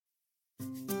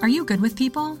Are you good with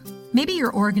people? Maybe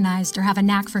you're organized or have a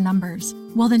knack for numbers.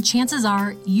 Well, then chances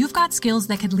are you've got skills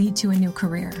that could lead to a new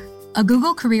career. A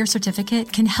Google Career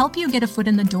Certificate can help you get a foot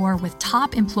in the door with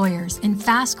top employers in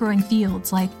fast-growing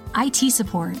fields like IT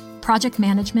support, project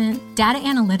management, data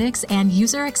analytics, and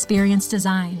user experience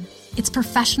design. It's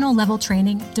professional-level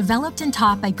training developed and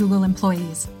taught by Google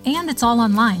employees. And it's all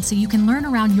online so you can learn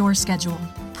around your schedule.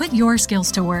 Put your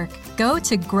skills to work. Go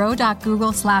to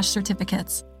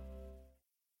grow.google/certificates.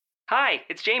 Hi,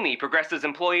 it's Jamie, Progressive's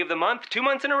Employee of the Month, 2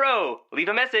 months in a row. Leave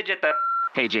a message at the...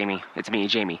 Hey, Jamie, it's me,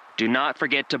 Jamie. Do not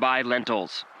forget to buy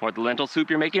lentils, or the lentil soup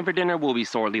you're making for dinner will be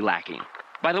sorely lacking.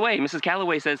 By the way, Mrs.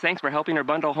 Calloway says thanks for helping her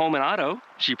bundle home and auto.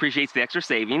 She appreciates the extra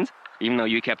savings, even though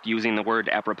you kept using the word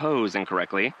apropos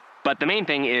incorrectly. But the main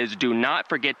thing is do not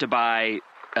forget to buy,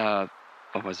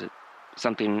 what was it?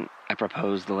 Something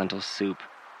apropos the lentil soup.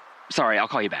 Sorry, I'll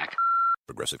call you back.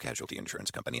 Progressive Casualty Insurance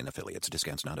Company and affiliates.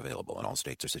 Discounts not available in all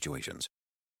states or situations.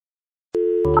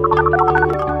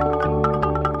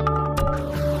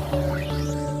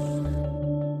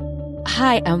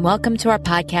 Hi, and welcome to our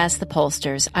podcast, The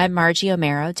Pollsters. I'm Margie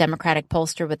O'Mara, Democratic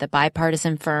pollster with the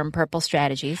bipartisan firm Purple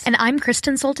Strategies. And I'm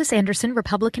Kristen Soltis Anderson,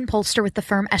 Republican pollster with the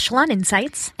firm Echelon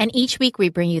Insights. And each week we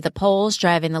bring you the polls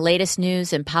driving the latest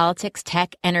news in politics,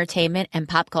 tech, entertainment, and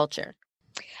pop culture.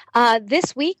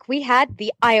 This week, we had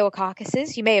the Iowa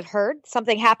caucuses. You may have heard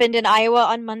something happened in Iowa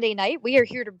on Monday night. We are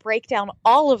here to break down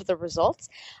all of the results,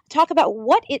 talk about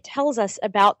what it tells us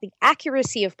about the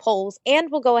accuracy of polls,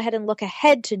 and we'll go ahead and look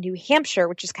ahead to New Hampshire,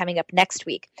 which is coming up next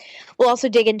week. We'll also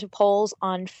dig into polls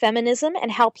on feminism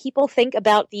and how people think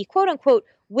about the quote-unquote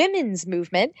women's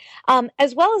movement,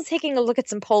 as well as taking a look at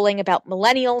some polling about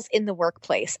millennials in the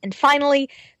workplace. And finally,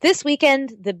 this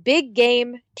weekend, the big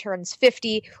game turns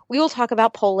 50. We will talk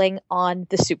about polling on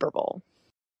the Super Bowl.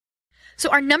 So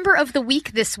our number of the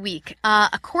week this week,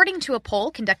 according to a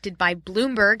poll conducted by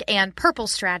Bloomberg and Purple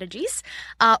Strategies,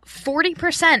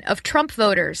 40% of Trump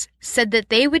voters said that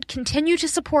they would continue to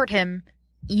support him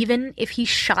even if he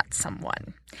shot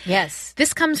someone. Yes.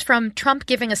 This comes from Trump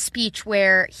giving a speech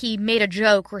where he made a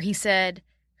joke where he said,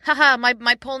 haha,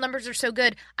 my poll numbers are so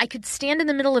good, I could stand in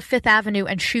the middle of Fifth Avenue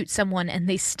and shoot someone and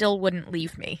they still wouldn't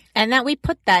leave me. And that we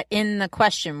put that in the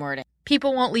question wording.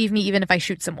 People won't leave me even if I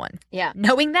shoot someone. Yeah.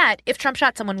 Knowing that, if Trump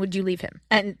shot someone, would you leave him?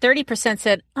 And 30%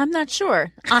 said, I'm not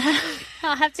sure. I'll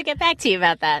have to get back to you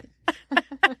about that.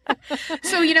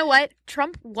 So you know what?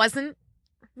 Trump wasn't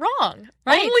wrong.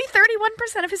 Right. Only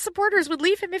 31% of his supporters would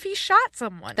leave him if he shot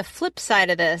someone. The flip side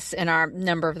of this in our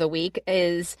number of the week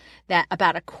is that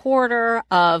about a quarter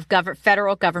of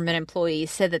federal government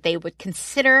employees said that they would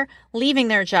consider leaving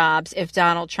their jobs if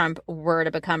Donald Trump were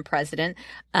to become president.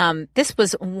 This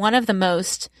was one of the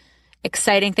most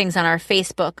exciting things on our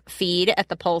Facebook feed at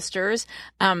the pollsters.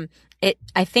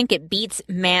 I think it beats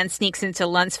man sneaks into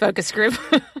Luntz focus group.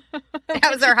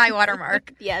 That was our high water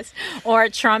mark. Yes. Or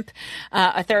Trump,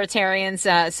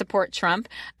 authoritarians support Trump.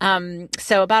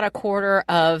 So about a quarter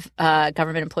of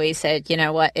government employees said, you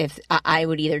know what, if I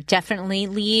would either definitely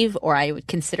leave or I would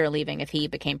consider leaving if he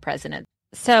became president.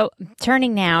 So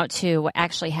turning now to what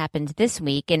actually happened this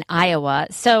week in Iowa.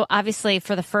 So obviously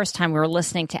for the first time we were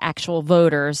listening to actual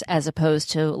voters as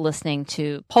opposed to listening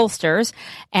to pollsters.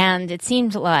 And it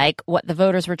seemed like what the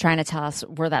voters were trying to tell us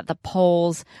were that the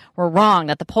polls were wrong,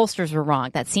 that the pollsters were wrong.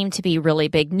 That seemed to be really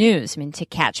big news. I mean, to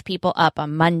catch people up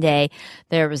on Monday,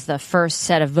 there was the first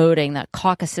set of voting, the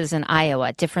caucuses in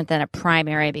Iowa, different than a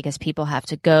primary because people have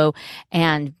to go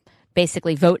and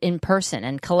basically vote in person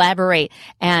and collaborate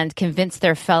and convince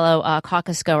their fellow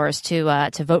caucus goers to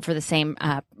vote for the same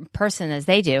person as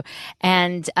they do.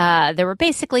 And there were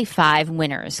basically 5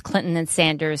 winners. Clinton and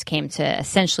Sanders came to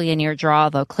essentially a near draw,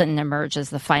 though Clinton emerged as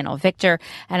the final victor.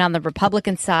 And on the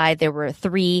Republican side, there were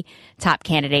 3 top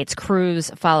candidates, Cruz,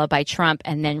 followed by Trump,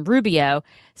 and then Rubio.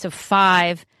 So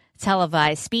 5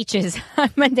 televised speeches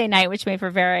on Monday night, which made for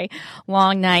a very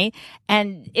long night.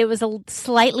 And it was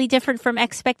slightly different from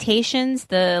expectations.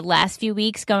 The last few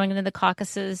weeks going into the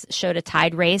caucuses showed a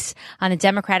tied race on the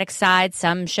Democratic side.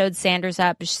 Some showed Sanders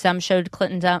up, some showed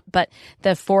Clinton up, but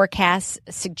the forecasts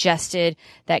suggested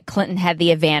that Clinton had the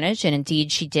advantage, and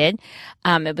indeed she did.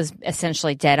 It was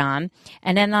essentially dead on.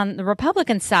 And then on the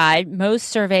Republican side, most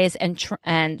surveys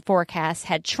and forecasts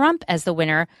had Trump as the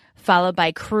winner, followed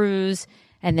by Cruz,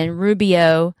 and then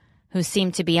Rubio, who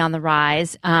seemed to be on the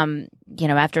rise,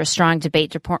 after a strong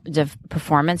debate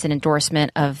performance and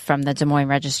endorsement from the Des Moines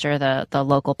Register, the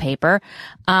local paper.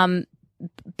 And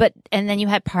then you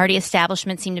had party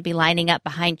establishment seem to be lining up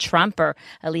behind Trump, or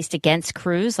at least against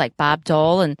Cruz, like Bob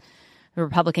Dole and the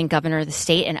Republican governor of the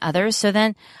state, and others. So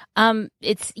then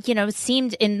it's, it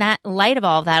seemed in that light of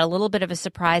all of that a little bit of a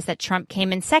surprise that Trump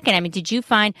came in second. I mean, did you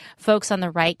find folks on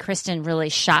the right, Kristen, really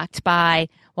shocked by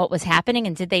what was happening?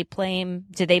 And did they blame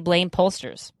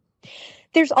pollsters?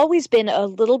 There's always been a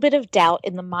little bit of doubt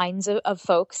in the minds of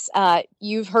folks.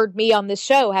 You've heard me on this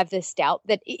show have this doubt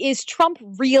that is Trump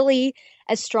really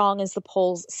as strong as the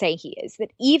polls say he is?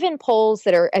 That even polls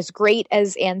that are as great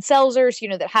as Ann Selzer's,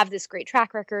 that have this great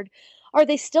track record, are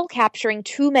they still capturing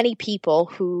too many people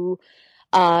who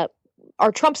are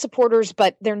Trump supporters,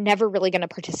 but they're never really going to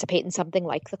participate in something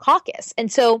like the caucus? And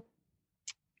so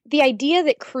the idea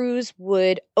that Cruz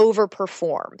would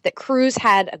overperform, that Cruz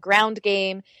had a ground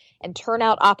game and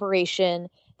turnout operation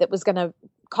that was going to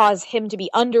cause him to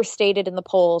be understated in the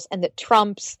polls, and that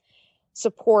Trump's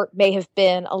support may have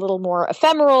been a little more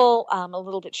ephemeral, a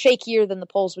little bit shakier than the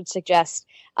polls would suggest.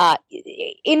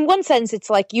 In one sense, it's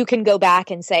like you can go back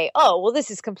and say, oh, well,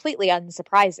 this is completely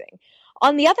unsurprising.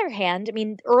 On the other hand, I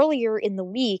mean, earlier in the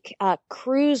week,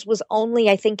 Cruz was only,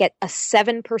 I think, at a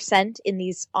 7% in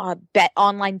these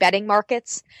online betting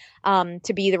markets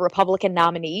to be the Republican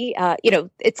nominee.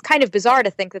 It's kind of bizarre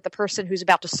to think that the person who's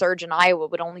about to surge in Iowa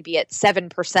would only be at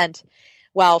 7%,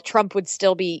 while Trump would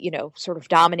still be, sort of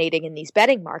dominating in these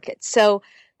betting markets. So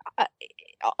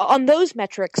on those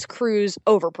metrics, Cruz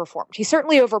overperformed. He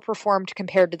certainly overperformed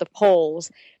compared to the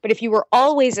polls. But if you were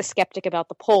always a skeptic about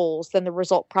the polls, then the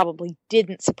result probably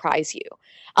didn't surprise you.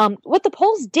 What the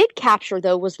polls did capture,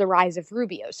 though, was the rise of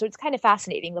Rubio. So it's kind of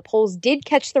fascinating. The polls did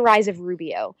catch the rise of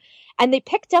Rubio, and they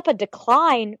picked up a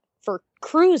decline for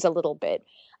Cruz a little bit.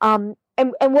 And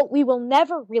what we will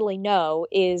never really know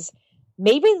is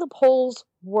maybe the polls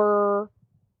were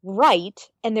right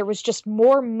and there was just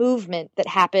more movement that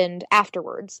happened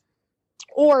afterwards,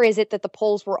 or is it that the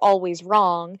polls were always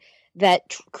wrong,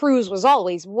 that Cruz was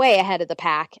always way ahead of the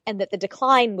pack, and that the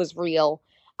decline was real,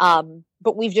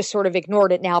 but we've just sort of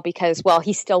ignored it now because, well,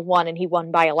 he still won, and he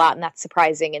won by a lot, and that's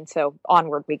surprising, and so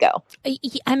onward we go.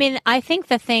 I mean, I think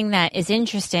the thing that is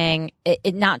interesting,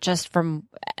 not just from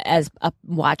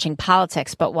watching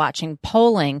politics, but watching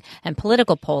polling and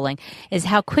political polling, is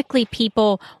how quickly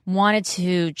people wanted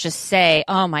to just say,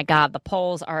 oh my God, the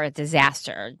polls are a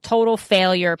disaster, total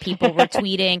failure. People were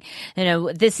tweeting,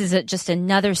 this is just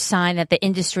another sign that the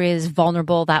industry is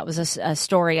vulnerable. That was a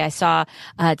story I saw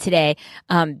today.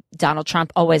 Donald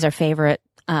Trump, always our favorite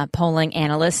polling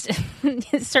analyst,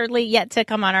 is certainly yet to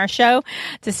come on our show,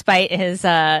 despite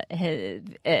despite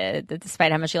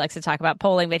how much he likes to talk about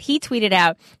polling. But he tweeted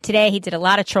out today, he did a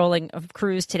lot of trolling of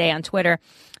Cruz today on Twitter.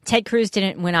 Ted Cruz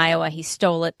didn't win Iowa. He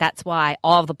stole it. That's why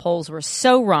all of the polls were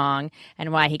so wrong,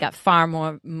 and why he got far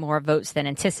more votes than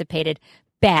anticipated.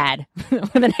 Bad,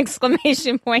 with an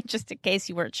exclamation point, just in case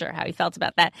you weren't sure how he felt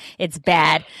about that. It's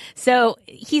bad. So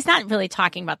he's not really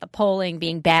talking about the polling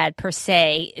being bad per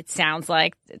se, it sounds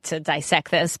like, to dissect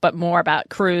this, but more about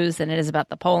Cruz than it is about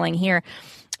the polling here.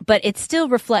 But it still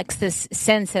reflects this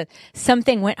sense that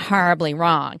something went horribly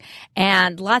wrong.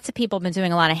 And lots of people have been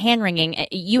doing a lot of hand-wringing.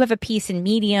 You have a piece in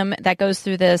Medium that goes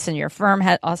through this, and your firm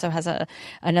also has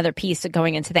another piece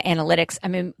going into the analytics. I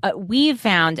mean, we've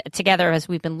found together, as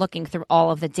we've been looking through all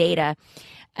of the data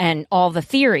and all the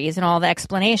theories and all the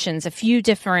explanations, a few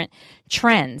different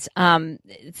trends.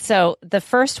 So the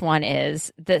first one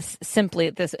is this,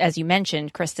 as you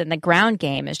mentioned, Kristen, the ground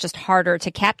game is just harder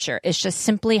to capture. It's just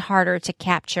simply harder to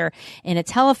capture in a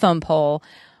telephone poll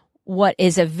what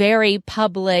is a very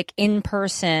public,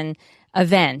 in-person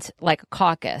event like a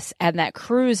caucus. And that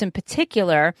Cruz in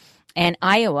particular, and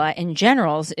Iowa in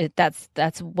general,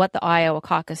 that's what the Iowa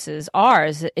caucuses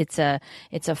are. It's a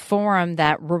forum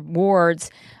that rewards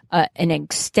an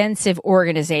extensive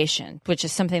organization, which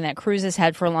is something that Cruz has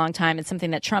had for a long time. It's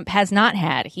something that Trump has not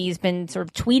had. He's been sort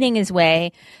of tweeting his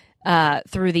way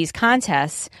through these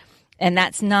contests. And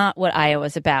that's not what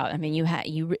Iowa's about. I mean,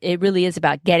 it really is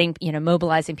about getting,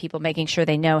 mobilizing people, making sure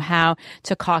they know how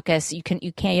to caucus. You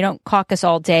don't caucus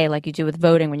all day like you do with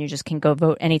voting when you just can go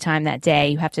vote anytime that day.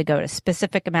 You have to go at a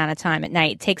specific amount of time at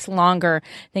night. It takes longer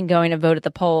than going to vote at the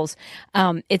polls.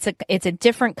 It's a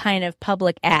different kind of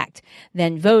public act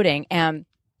than voting.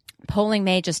 Polling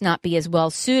may just not be as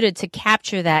well suited to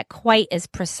capture that quite as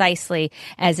precisely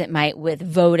as it might with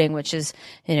voting, which is,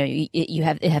 you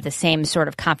have the same sort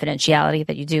of confidentiality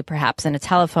that you do perhaps in a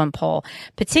telephone poll,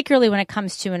 particularly when it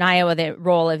comes to in Iowa, the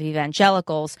role of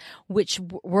evangelicals, which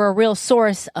were a real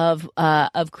source of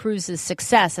Cruz's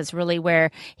success. That's really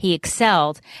where he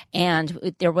excelled.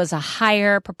 And there was a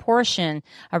higher proportion,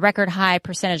 a record high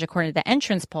percentage, according to the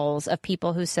entrance polls, of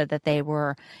people who said that they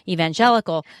were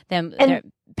evangelical than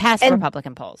past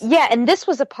Republican polls. Yeah, and this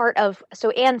was a part of,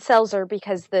 so Ann Selzer,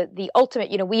 because the ultimate,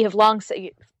 we have long,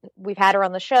 we've had her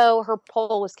on the show, her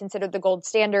poll was considered the gold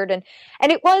standard, and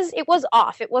it was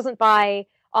off. It wasn't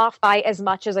off by as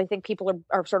much as I think people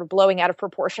are sort of blowing out of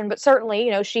proportion, but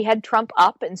certainly, she had Trump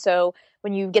up, and so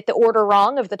when you get the order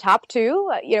wrong of the top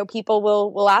two, people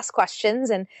will ask questions,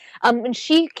 and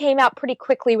she came out pretty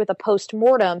quickly with a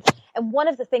post-mortem, and one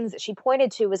of the things that she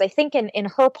pointed to was, I think in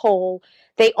her poll,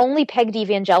 they only pegged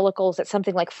evangelicals at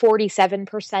something like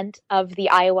 47% of the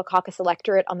Iowa caucus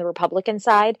electorate on the Republican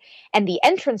side, and the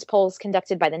entrance polls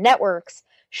conducted by the networks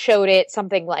showed it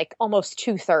something like almost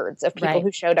 2/3 of people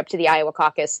who showed up to the Iowa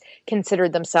caucus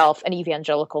considered themselves an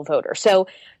evangelical voter. So,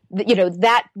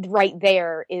 that right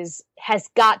there has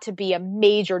got to be a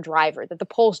major driver, that the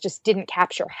polls just didn't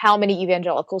capture how many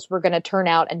evangelicals were going to turn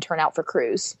out for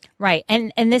Cruz. Right.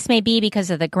 And this may be because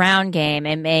of the ground game.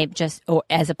 It may just, or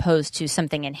as opposed to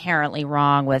something inherently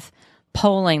wrong with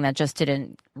polling that just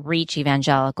didn't reach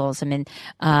evangelicals. I mean,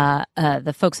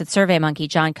 the folks at SurveyMonkey,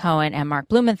 John Cohen and Mark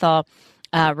Blumenthal,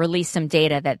 released some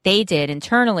data that they did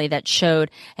internally that showed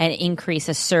an increase,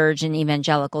 a surge in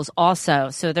evangelicals also.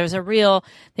 So there's a real,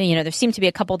 there seem to be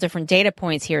a couple different data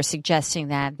points here suggesting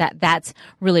that's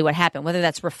really what happened. Whether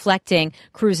that's reflecting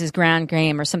Cruz's ground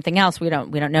game or something else, we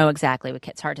don't know exactly.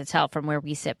 It's hard to tell from where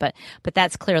we sit, but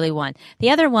that's clearly one.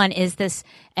 The other one is this,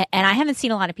 and I haven't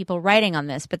seen a lot of people writing on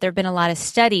this, but there have been a lot of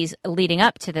studies leading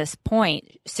up to this point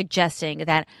suggesting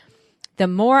that the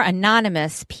more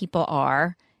anonymous people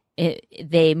are,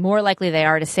 the more likely they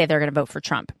are to say they're going to vote for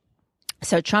Trump.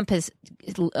 So Trump has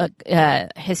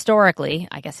historically,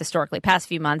 past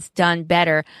few months, done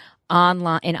better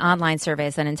in online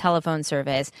surveys than in telephone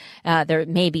surveys. There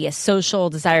may be a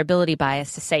social desirability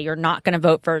bias to say you're not going to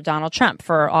vote for Donald Trump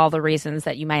for all the reasons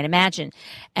that you might imagine.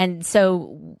 And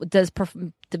so does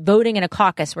voting in a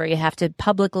caucus where you have to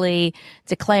publicly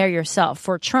declare yourself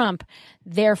for Trump,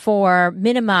 therefore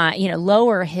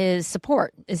lower his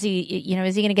support? Is he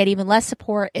going to get even less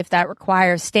support if that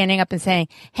requires standing up and saying,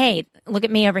 hey, look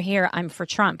at me over here, I'm for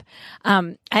Trump?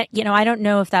 I don't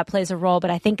know if that plays a role,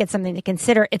 but I think it's something to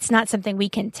consider. It's not something we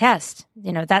can test.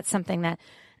 That's something that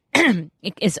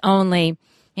is only,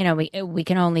 we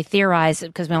can only theorize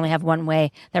because we only have one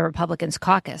way that Republicans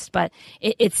caucus, but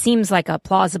it seems like a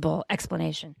plausible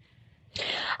explanation.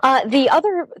 The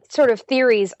other sort of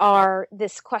theories are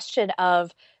this question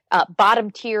of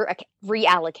bottom tier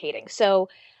reallocating. So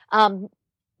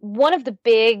one of the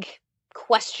big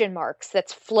question marks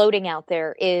that's floating out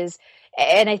there is,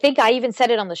 and I think I even said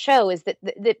it on the show, is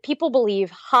that people believe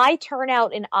high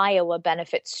turnout in Iowa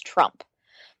benefits Trump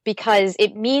because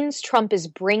it means Trump is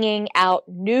bringing out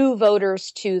new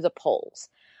voters to the polls.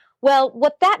 Well,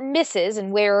 what that misses,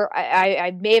 and where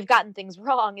I may have gotten things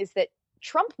wrong, is that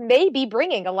Trump may be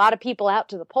bringing a lot of people out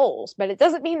to the polls, but it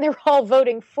doesn't mean they're all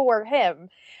voting for him.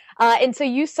 And so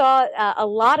you saw a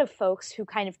lot of folks who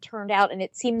kind of turned out, and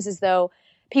it seems as though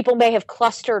people may have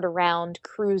clustered around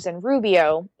Cruz and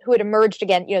Rubio, who had emerged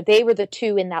again. They were the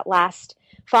two in that last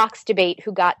Fox debate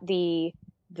who got the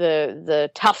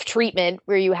tough treatment,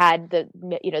 where you had the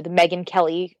Megyn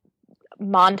Kelly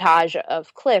montage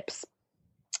of clips.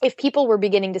 If people were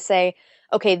beginning to say,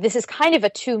 okay, this is kind of a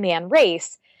two-man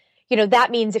race,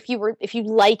 that means if you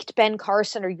liked Ben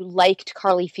Carson or you liked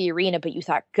Carly Fiorina, but you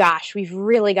thought, gosh, we've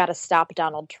really got to stop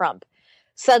Donald Trump,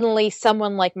 suddenly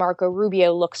someone like Marco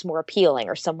Rubio looks more appealing,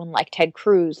 or someone like Ted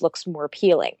Cruz looks more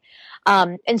appealing.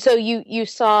 And so you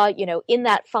saw, in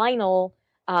that final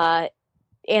Ann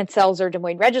Selzer Des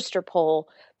Moines Register poll,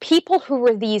 people who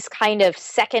were these kind of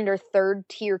second or third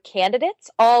tier candidates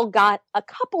all got a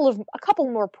couple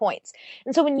more points.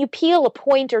 And so when you peel a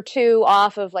point or two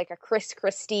off of like a Chris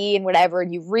Christie and whatever,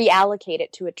 and you reallocate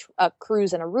it to a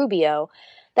Cruz and a Rubio,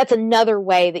 that's another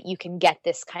way that you can get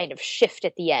this kind of shift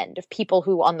at the end of people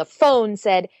who on the phone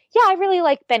said, yeah, I really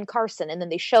like Ben Carson. And then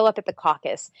they show up at the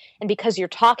caucus. And because you're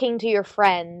talking to your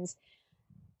friends,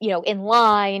 in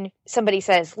line, somebody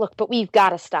says, look, but we've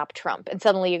got to stop Trump. And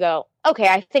suddenly you go, okay,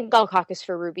 I think I'll caucus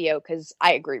for Rubio because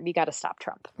I agree, we got to stop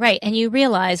Trump. Right. And you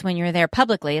realize when you're there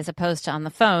publicly as opposed to on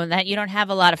the phone that you don't have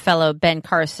a lot of fellow Ben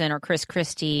Carson or Chris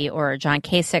Christie or John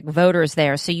Kasich voters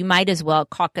there. So you might as well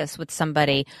caucus with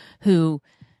somebody who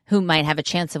might have a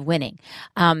chance of winning.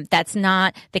 That's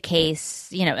not the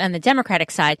case, on the Democratic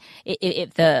side.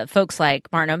 If the folks like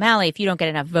Martin O'Malley, if you don't get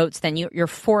enough votes, then you're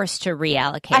forced to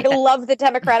reallocate. I love the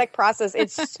Democratic process.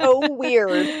 It's so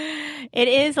weird. It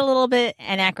is a little bit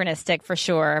anachronistic for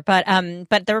sure, but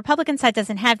the Republican side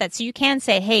doesn't have that. So you can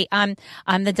say, hey, I'm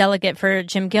the delegate for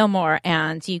Jim Gilmore,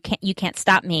 and you can't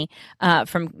stop me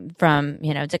from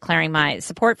declaring my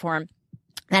support for him.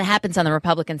 That happens on the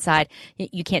Republican side.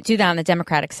 You can't do that on the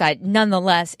Democratic side.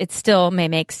 Nonetheless, it still may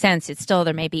make sense.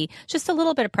 There may be just a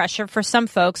little bit of pressure for some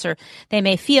folks, or they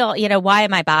may feel, why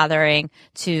am I bothering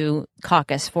to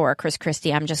caucus for Chris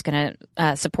Christie? I'm just going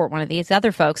to support one of these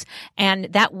other folks. And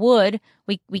that would,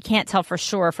 we can't tell for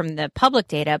sure from the public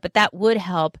data, but that would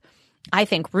help, I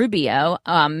think, Rubio,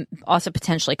 also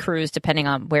potentially Cruz, depending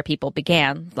on where people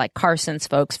began, like Carson's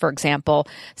folks, for example.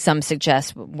 Some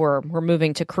suggest we're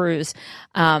moving to Cruz.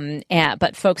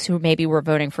 But folks who maybe were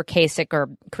voting for Kasich or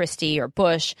Christie or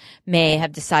Bush may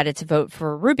have decided to vote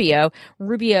for Rubio.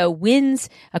 Rubio wins,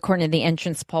 according to the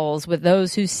entrance polls, with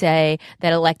those who say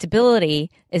that electability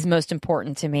is most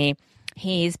important to me.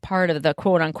 He's part of the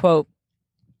quote unquote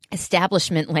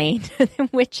establishment lane,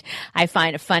 which I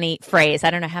find a funny phrase.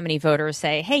 I don't know how many voters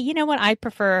say, hey, you know what?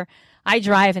 I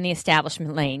drive in the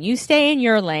establishment lane. You stay in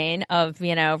your lane of,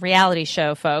 reality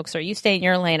show folks, or you stay in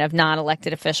your lane of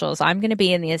non-elected officials. I'm going to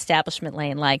be in the establishment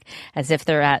lane, like as if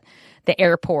they're at the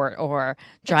airport or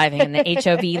driving in the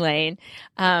HOV lane.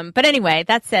 But anyway,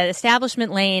 that said,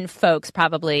 establishment lane folks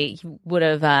probably would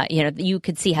have, you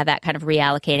could see how that kind of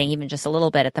reallocating even just a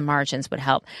little bit at the margins would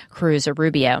help Cruz or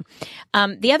Rubio.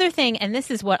 The other thing, and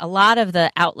this is what a lot of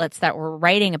the outlets that were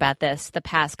writing about this the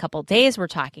past couple days were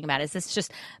talking about, is this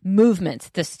just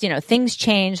movement. This, things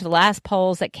change. The last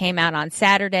polls that came out on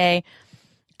Saturday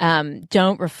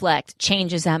don't reflect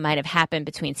changes that might have happened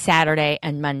between Saturday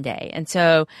and Monday. And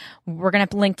so we're going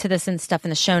to link to this and stuff in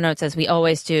the show notes, as we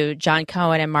always do. John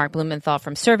Cohen and Mark Blumenthal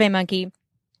from SurveyMonkey.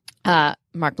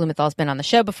 Mark Blumenthal's been on the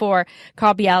show before.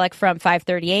 Carl Bialik from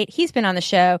 538, he's been on the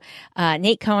show.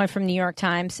 Nate Cohen from New York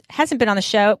Times hasn't been on the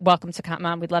show. Welcome to come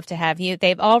on. We'd love to have you.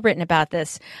 They've all written about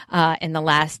this in the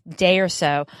last day or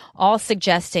so, all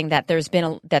suggesting that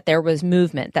that there was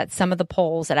movement, that some of the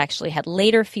polls that actually had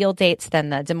later field dates than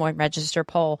the Des Moines Register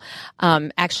poll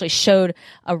actually showed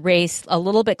a race a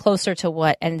little bit closer to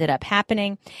what ended up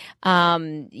happening.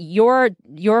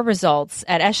 Your results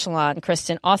at Echelon,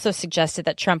 Kristen, also suggested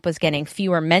that Trump was getting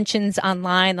fewer mentions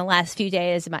online the last few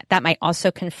days. That might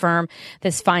also confirm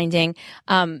this finding.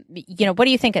 What do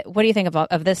you think? What do you think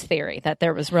of this theory that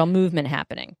there was real movement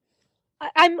happening?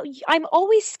 I'm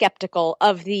always skeptical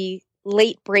of the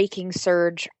late breaking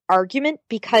surge argument,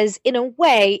 because in a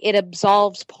way it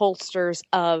absolves pollsters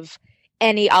of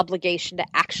any obligation to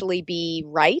actually be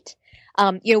right.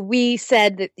 We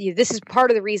said that this is part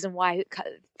of the reason why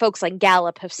folks like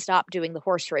Gallup have stopped doing the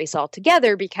horse race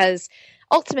altogether, because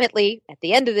ultimately, at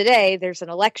the end of the day, there's an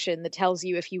election that tells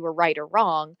you if you were right or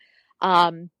wrong.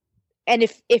 And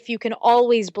if you can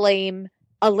always blame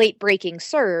a late breaking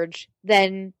surge,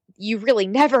 then you really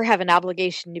never have an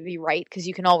obligation to be right, because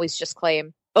you can always just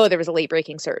claim, oh, there was a late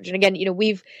breaking surge. And again,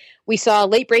 we saw a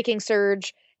late breaking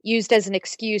surge used as an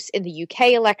excuse in the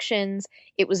UK elections.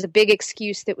 It was a big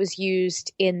excuse that was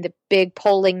used in the big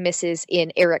polling misses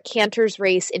in Eric Cantor's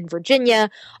race in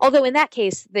Virginia. Although in that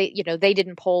case, they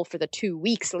didn't poll for the 2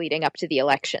 weeks leading up to the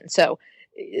election. So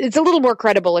it's a little more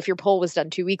credible if your poll was done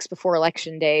 2 weeks before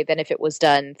election day than if it was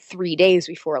done 3 days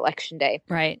before election day.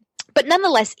 Right. But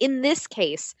nonetheless, in this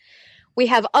case, we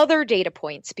have other data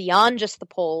points beyond just the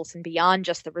polls and beyond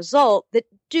just the result that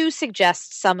do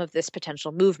suggest some of this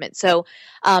potential movement. So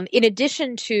in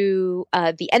addition to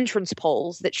the entrance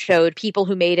polls that showed people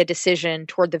who made a decision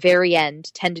toward the very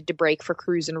end tended to break for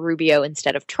Cruz and Rubio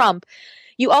instead of Trump,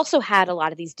 you also had a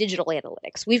lot of these digital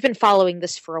analytics. We've been following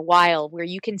this for a while, where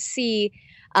you can see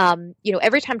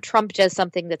every time Trump does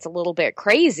something that's a little bit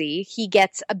crazy, he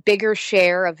gets a bigger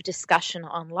share of discussion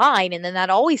online. And then that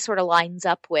always sort of lines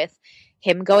up with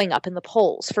him going up in the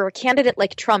polls. For a candidate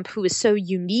like Trump, who is so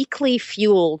uniquely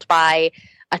fueled by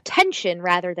attention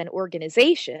rather than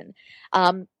organization,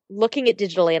 looking at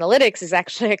digital analytics is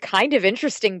actually a kind of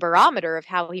interesting barometer of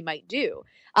how he might do.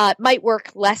 It might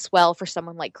work less well for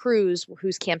someone like Cruz,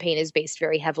 whose campaign is based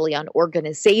very heavily on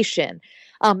organization.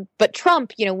 But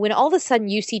Trump, when all of a sudden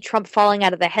you see Trump falling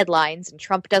out of the headlines and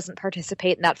Trump doesn't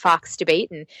participate in that Fox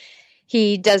debate and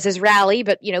he does his rally,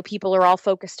 but, people are all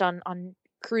focused on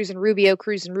Cruz and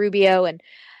Rubio. And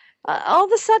all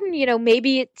of a sudden,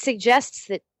 maybe it suggests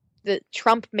that the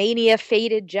Trump mania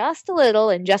faded just a little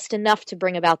and just enough to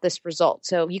bring about this result.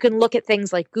 So you can look at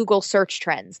things like Google search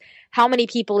trends. How many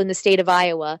people in the state of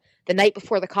Iowa the night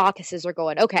before the caucuses are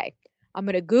going, okay, I'm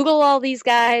going to Google all these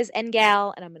guys and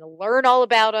gal, and I'm going to learn all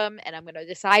about them, and I'm going to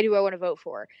decide who I want to vote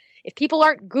for. If people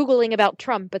aren't Googling about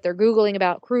Trump, but they're Googling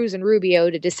about Cruz and Rubio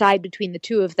to decide between the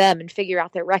two of them and figure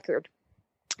out their record,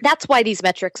 that's why these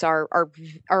metrics are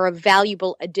a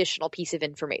valuable additional piece of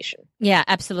information. Yeah,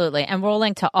 absolutely. And we'll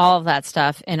link to all of that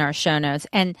stuff in our show notes.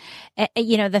 And,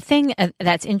 the thing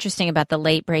that's interesting about the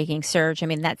late breaking surge, I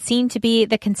mean, that seemed to be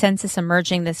the consensus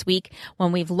emerging this week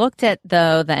when we've looked at,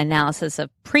 though, the analysis of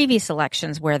previous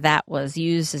elections where that was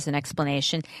used as an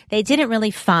explanation. They didn't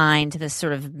really find this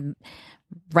sort of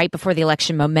right before the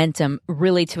election momentum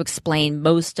really to explain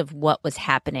most of what was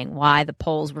happening, why the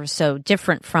polls were so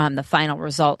different from the final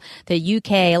result. The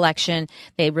UK election,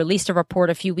 they released a report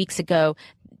a few weeks ago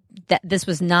that this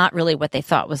was not really what they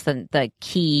thought was the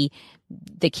key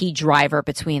driver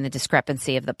between the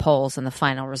discrepancy of the polls and the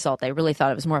final result. They really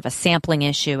thought it was more of a sampling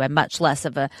issue and much less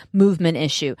of a movement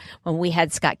issue. When we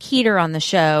had Scott Keeter on the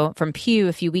show from Pew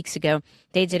a few weeks ago,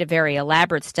 they did a very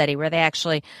elaborate study where they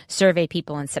actually surveyed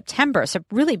people in September, so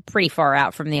really pretty far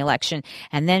out from the election,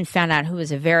 and then found out who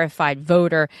was a verified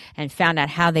voter and found out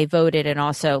how they voted, and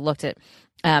also looked at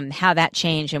how that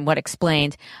changed and what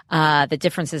explained the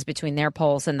differences between their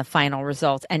polls and the final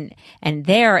result. And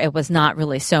there it was not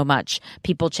really so much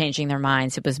people changing their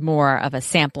minds. It was more of a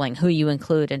sampling, who you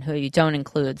include and who you don't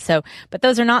include. So, but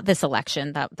those are not this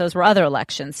election. Those were other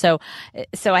elections. So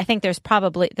I think this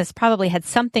probably had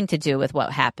something to do with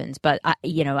what happened. But I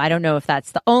don't know if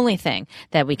that's the only thing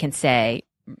that we can say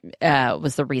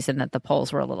was the reason that the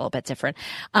polls were a little bit different.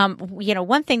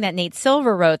 One thing that Nate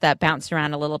Silver wrote that bounced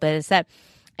around a little bit is that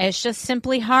it's just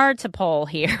simply hard to poll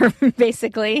here,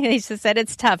 basically. He just said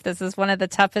it's tough. This is one of the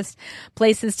toughest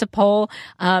places to poll.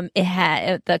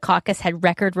 The caucus had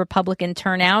record Republican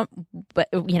turnout, but,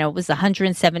 it was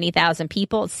 170,000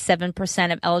 people,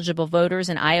 7% of eligible voters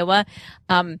in Iowa.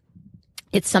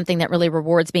 It's something that really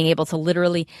rewards being able to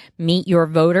literally meet your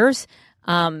voters.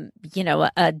 A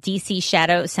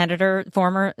DC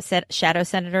former shadow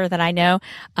senator that I know,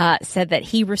 said that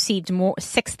he received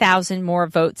 6,000 more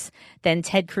votes than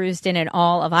Ted Cruz did in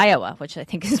all of Iowa, which I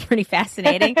think is pretty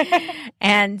fascinating.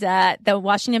 And the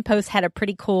Washington Post had a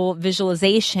pretty cool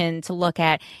visualization to look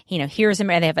at, here's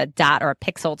America. They have a dot or a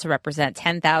pixel to represent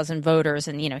 10,000 voters,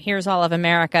 and, here's all of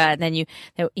America. And then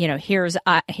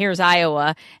here's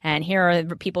Iowa, and here are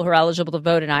the people who are eligible to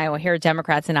vote in Iowa. Here are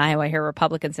Democrats in Iowa. Here are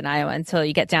Republicans in Iowa. Until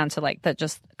you get down to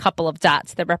just a couple of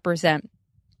dots that represent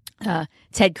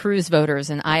Ted Cruz voters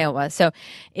in Iowa. So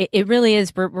it really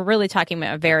is, we're really talking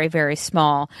about a very, very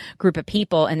small group of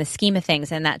people in the scheme of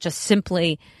things. And that just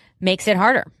simply makes it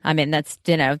harder. I mean, that's,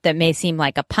 that may seem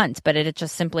like a punt, but it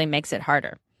just simply makes it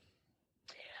harder.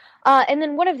 And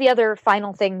then one of the other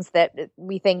final things that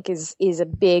we think is a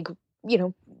big,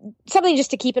 something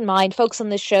just to keep in mind, folks on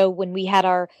this show, when we had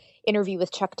our interview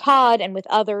with Chuck Todd and with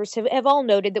others have all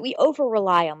noted that we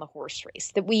over-rely on the horse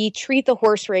race, that we treat the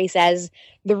horse race as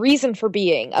the reason for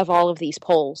being of all of these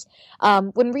polls,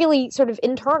 when really sort of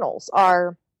internals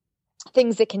are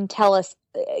things that can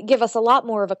give us a lot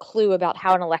more of a clue about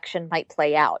how an election might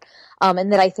play out.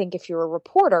 And that I think if you're a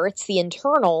reporter, it's the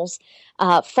internals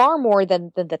far more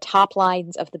than the top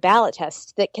lines of the ballot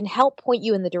test that can help point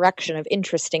you in the direction of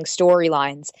interesting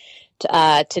storylines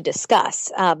to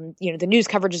discuss. The news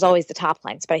coverage is always the top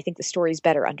lines, but I think the story's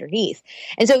better underneath.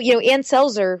 And so, Ann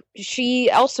Selzer, she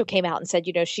also came out and said,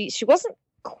 she wasn't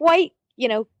quite,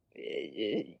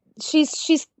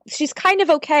 she's kind of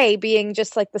okay being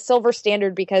just like the silver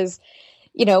standard because,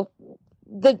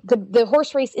 the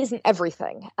horse race isn't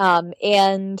everything.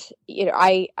 And,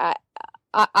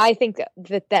 I think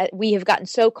that we have gotten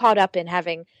so caught up in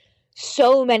having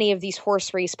so many of these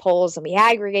horse race polls, and we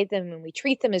aggregate them and we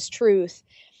treat them as truth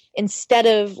instead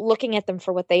of looking at them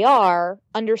for what they are,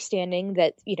 understanding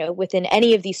that, within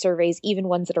any of these surveys, even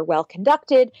ones that are well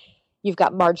conducted, you've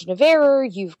got margin of error,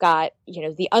 you've got,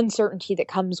 the uncertainty that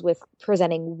comes with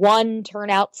presenting one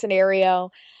turnout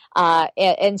scenario.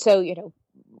 And so,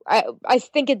 I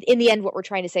think in the end, what we're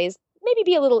trying to say is maybe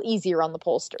be a little easier on the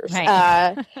pollsters.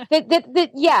 Right.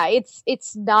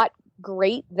 It's not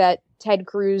great that Ted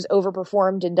Cruz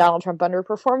overperformed and Donald Trump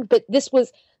underperformed, but this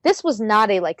was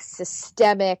not a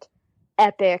systemic,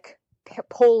 epic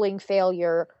polling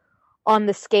failure on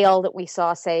the scale that we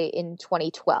saw, say, in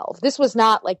 2012. This was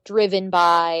not driven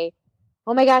by,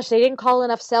 oh my gosh, they didn't call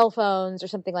enough cell phones or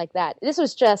something like that. This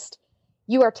was just,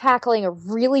 you are tackling a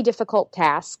really difficult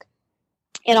task.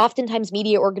 And oftentimes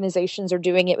media organizations are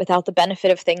doing it without the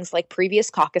benefit of things like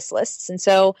previous caucus lists. And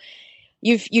so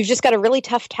you've just got a really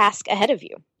tough task ahead of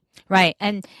you. Right.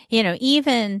 And,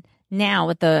 even now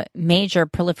with the major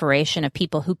proliferation of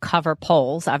people who cover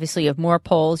polls, obviously you have more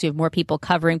polls, you have more people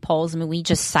covering polls. I mean, we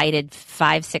just cited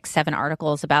 5, 6, 7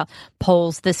 articles about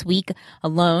polls this week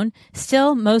alone.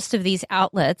 Still, most of these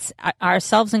outlets,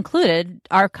 ourselves included,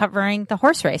 are covering the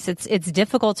horse race. It's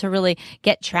difficult to really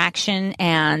get traction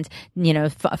and,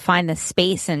 find the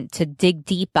space and to dig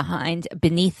deep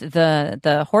beneath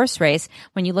the horse race.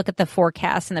 When you look at the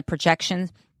forecasts and the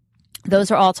projections,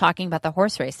 those are all talking about the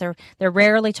horse race. They're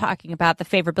rarely talking about the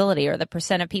favorability or the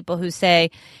percent of people who say,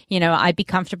 I'd be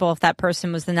comfortable if that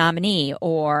person was the nominee,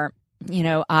 or,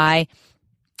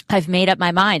 I've made up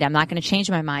my mind. I'm not going to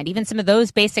change my mind. Even some of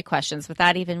those basic questions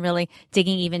without even really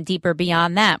digging even deeper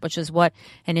beyond that, which is what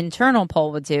an internal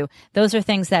poll would do. Those are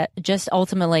things that just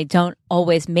ultimately don't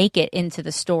always make it into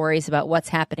the stories about what's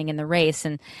happening in the race.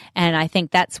 And I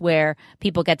think that's where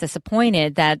people get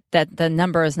disappointed that the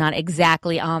number is not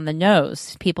exactly on the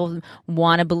nose. People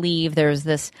want to believe there's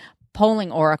this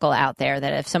polling oracle out there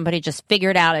that if somebody just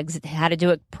figured out how to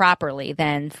do it properly,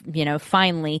 then,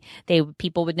 finally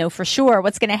people would know for sure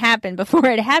what's going to happen before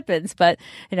it happens. But,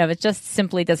 it just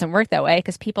simply doesn't work that way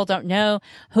because people don't know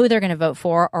who they're going to vote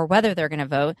for or whether they're going to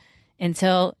vote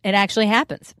until it actually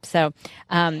happens. So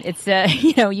it's,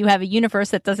 you have a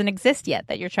universe that doesn't exist yet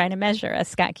that you're trying to measure, as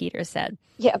Scott Keeter said.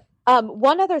 Yeah.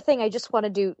 One other thing I just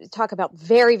want to talk about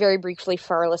very, very briefly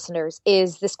for our listeners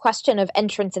is this question of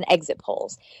entrance and exit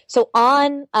polls. So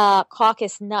on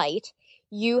caucus night,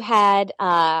 you had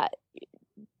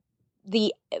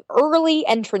the early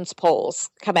entrance polls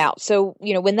come out. So,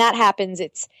 when that happens,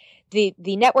 it's the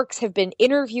networks have been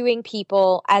interviewing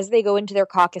people as they go into their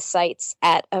caucus sites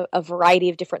at a variety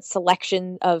of different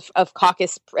selection of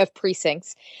caucus of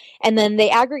precincts. And then they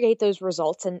aggregate those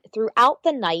results. And throughout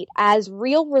the night, as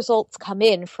real results come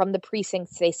in from the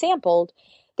precincts they sampled,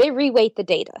 they reweight the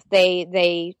data.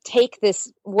 They take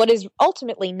this, what is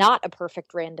ultimately not a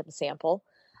perfect random sample,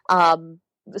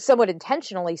 somewhat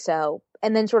intentionally so,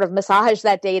 and then sort of massage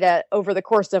that data over the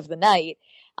course of the night,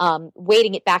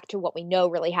 weighting it back to what we know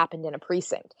really happened in a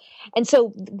precinct. And so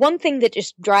one thing that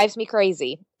just drives me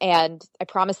crazy, and I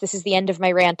promise this is the end of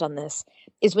my rant on this,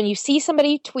 is when you see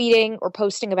somebody tweeting or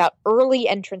posting about early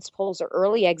entrance polls or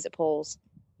early exit polls,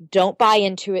 don't buy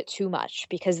into it too much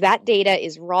because that data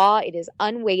is raw. It is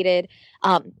unweighted.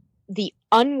 The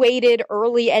unweighted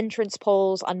early entrance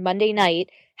polls on Monday night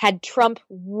had Trump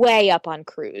way up on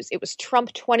Cruz. It was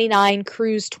Trump 29,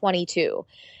 Cruz 22.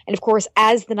 And of course,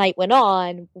 as the night went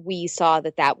on, we saw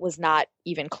that was not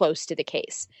even close to the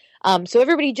case. So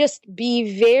everybody just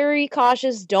be very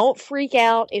cautious. Don't freak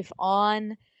out if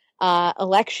on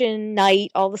election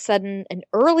night, all of a sudden an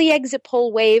early exit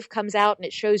poll wave comes out and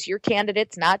it shows your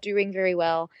candidate's not doing very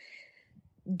well.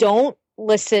 Don't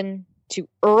listen to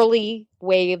early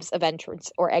waves of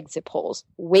entrance or exit polls.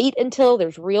 Wait until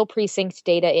there's real precinct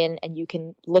data in and you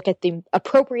can look at the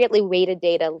appropriately weighted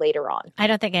data later on. I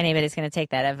don't think anybody's going to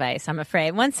take that advice, I'm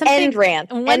afraid. End of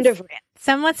rant.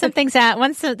 Once something's out,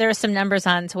 there are some numbers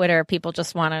on Twitter, people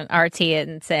just want to RT it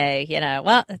and say,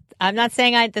 well, I'm not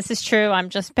saying this is true. I'm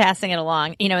just passing it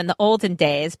along. In the olden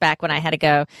days, back when I had to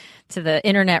go to the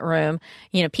internet room,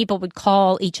 people would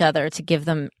call each other to give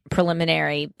them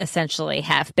preliminary, essentially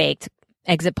half-baked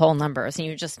exit poll numbers, and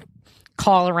you just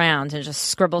call around and just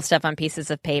scribble stuff on pieces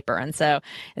of paper. And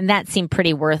that seemed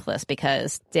pretty worthless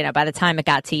because, by the time it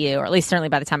got to you, or at least certainly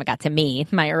by the time it got to me,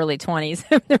 my early 20s,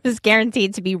 it was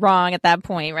guaranteed to be wrong at that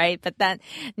point, right? But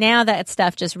now that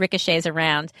stuff just ricochets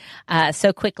around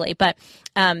so quickly. But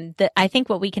I think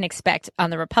what we can expect on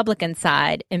the Republican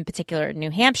side, in particular in New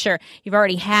Hampshire, you've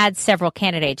already had several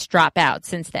candidates drop out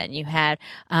since then. You had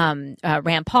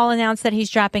Rand Paul announce that he's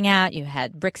dropping out. You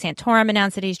had Rick Santorum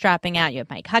announce that he's dropping out. You have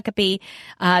Mike Huckabee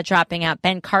dropping out.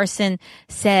 Ben Carson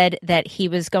said that he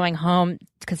was going home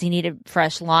because he needed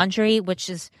fresh laundry, which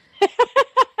is,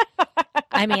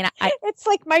 it's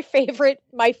like my favorite.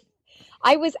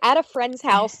 I was at a friend's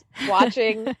house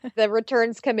watching the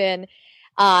returns come in.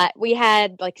 We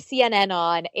had like CNN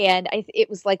on, and it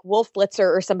was like Wolf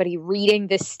Blitzer or somebody reading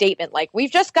this statement, like,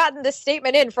 we've just gotten this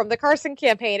statement in from the Carson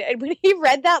campaign. And when he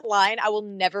read that line, I will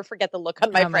never forget the look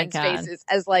on my friends' faces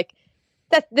as like,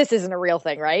 this isn't a real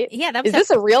thing, right? Yeah, is this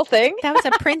a real thing? That was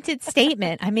a printed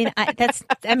statement.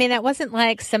 That wasn't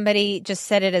like somebody just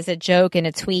said it as a joke in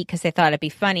a tweet because they thought it'd be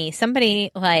funny.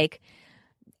 Somebody like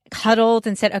huddled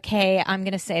and said, okay, I'm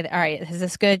going to say that. All right, is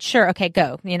this good? Sure. Okay,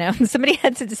 go. Somebody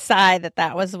had to decide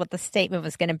that was what the statement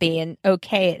was going to be and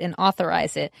okay it and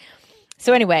authorize it.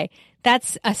 So anyway,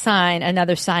 that's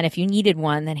another sign if you needed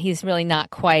one, that he's really not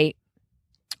quite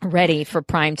ready for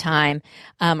prime time,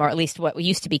 or at least what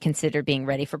used to be considered being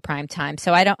ready for prime time.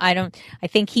 So I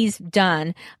think he's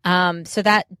done. So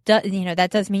that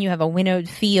does mean you have a winnowed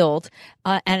field,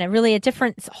 and a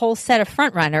different whole set of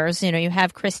front runners. You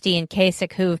have Christie and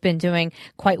Kasich, who have been doing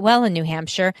quite well in New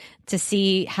Hampshire, to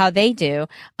see how they do,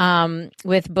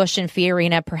 with Bush and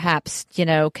Fiorina, perhaps,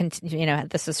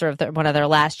 this is sort of one of their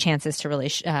last chances to really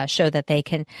show that they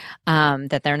can,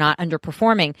 that they're not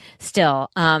underperforming still,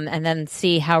 and then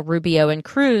see how Rubio and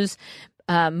Cruz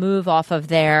move off of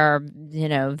their,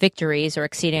 victories or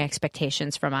exceeding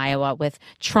expectations from Iowa, with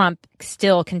Trump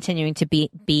still continuing to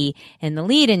be in the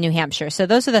lead in New Hampshire. So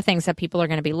those are the things that people are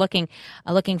going to be looking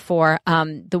for.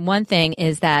 The one thing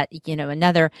is that,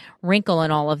 another wrinkle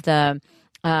in all of the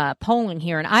polling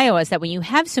here in Iowa is that when you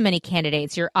have so many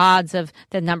candidates, your odds of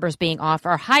the numbers being off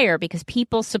are higher, because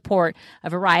people support a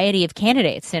variety of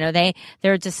candidates.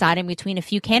 They're deciding between a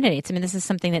few candidates. I mean, this is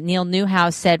something that Neil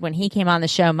Newhouse said when he came on the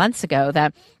show months ago,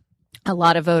 that a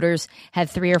lot of voters had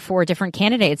 3 or 4 different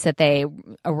candidates that they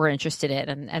were interested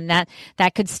in, and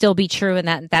that could still be true,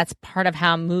 and that's part of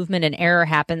how movement and error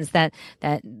happens, that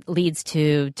leads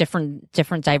to different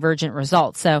divergent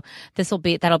results. So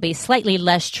that'll be slightly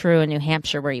less true in New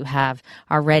Hampshire, where you have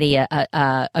already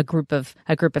a group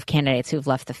of candidates who've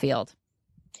left the field.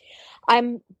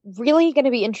 I'm really going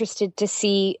to be interested to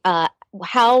see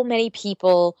how many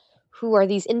people who are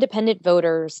these independent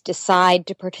voters decide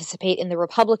to participate in the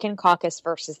Republican caucus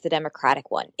versus the Democratic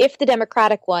one. If the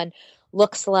Democratic one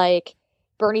looks like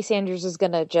Bernie Sanders is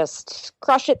going to just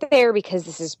crush it there because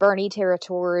this is Bernie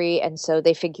territory, and so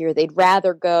they figure they'd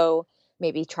rather go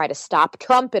maybe try to stop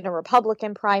Trump in a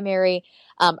Republican primary.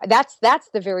 That's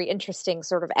the very interesting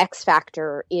sort of X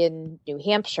factor in New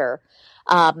Hampshire.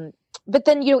 But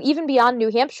then, even beyond New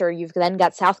Hampshire, you've then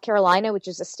got South Carolina, which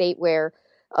is a state where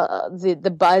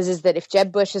the buzz is that if Jeb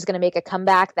Bush is going to make a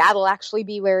comeback, that'll actually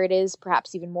be where it is,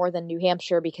 perhaps even more than New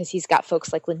Hampshire, because he's got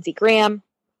folks like Lindsey Graham.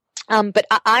 But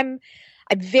I'm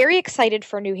very excited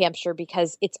for New Hampshire,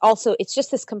 because it's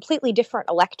just this completely different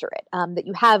electorate, that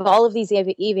you have all of these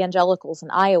evangelicals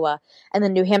in Iowa, and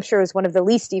then New Hampshire is one of the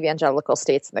least evangelical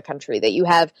states in the country, that you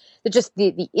have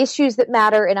the issues that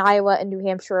matter in Iowa and New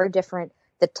Hampshire are different.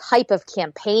 The type of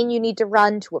campaign you need to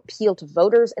run to appeal to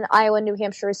voters in Iowa and New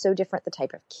Hampshire is so different. The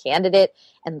type of candidate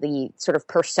and the sort of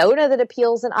persona that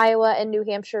appeals in Iowa and New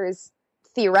Hampshire is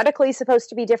theoretically supposed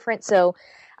to be different. So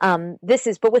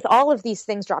but with all of these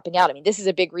things dropping out, I mean, this is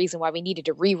a big reason why we needed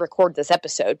to re-record this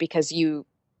episode, because you've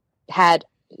had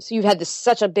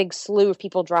such a big slew of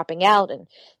people dropping out, and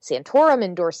Santorum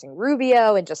endorsing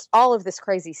Rubio, and just all of this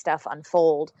crazy stuff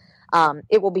unfold.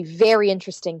 It will be very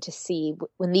interesting to see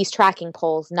when these tracking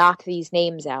polls knock these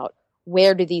names out,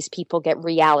 where do these people get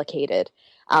reallocated?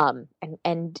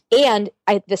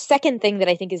 The second thing that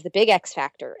I think is the big X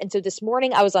factor. And so this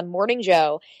morning I was on Morning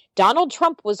Joe. Donald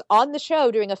Trump was on the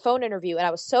show doing a phone interview, and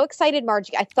I was so excited,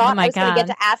 Margie. I thought I was going to get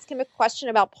to ask him a question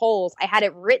about polls. I had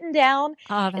it written down,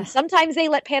 and sometimes they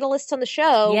let panelists on the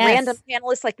show, random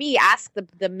panelists like me, ask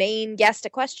the main guest a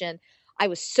question. I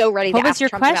was so ready to ask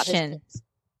Trump about his polls.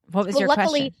 What was your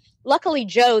question? Luckily,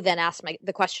 Joe then asked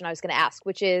the question I was going to ask,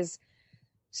 which is,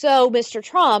 so, Mr.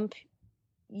 Trump,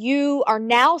 you are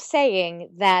now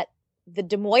saying that the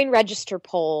Des Moines Register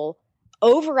poll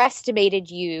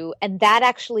overestimated you, and that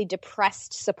actually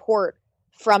depressed support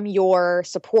from your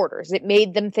supporters. It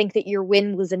made them think that your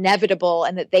win was inevitable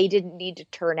and that they didn't need to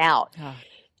turn out.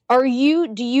 Do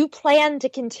you plan to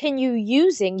continue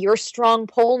using your strong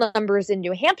poll numbers in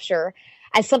New Hampshire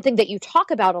as something that you talk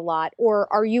about a lot,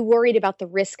 or are you worried about the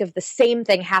risk of the same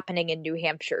thing happening in New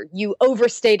Hampshire, you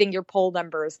overstating your poll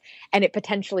numbers and it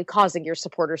potentially causing your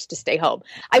supporters to stay home?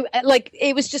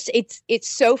 It's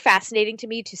so fascinating to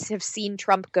me to have seen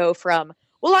Trump go from,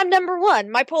 well, I'm number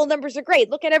one, my poll numbers are great,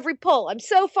 look at every poll, I'm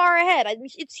so far ahead,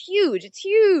 it's huge,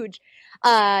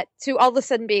 to all of a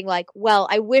sudden being like, well,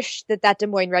 I wish that Des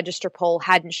Moines Register poll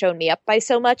hadn't shown me up by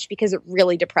so much, because it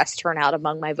really depressed turnout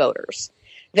among my voters.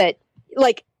 That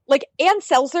like Ann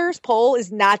Selzer's poll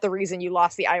is not the reason you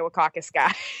lost the Iowa caucus,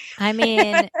 guy. I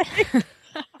mean,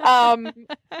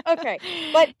 okay,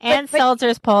 but Ann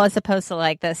Selzer's poll, as opposed to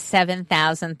like the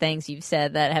 7,000 things you've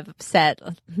said that have upset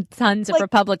tons of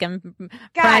Republican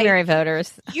primary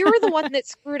voters. You're the one that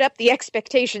screwed up the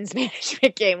expectations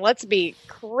management game. Let's be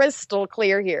crystal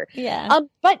clear here. Yeah.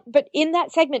 But in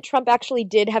that segment, Trump actually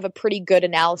did have a pretty good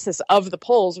analysis of the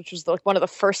polls, which was one of the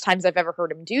first times I've ever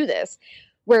heard him do this.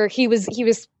 where he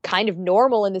was kind of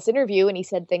normal in this interview, and he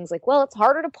said things like, well, it's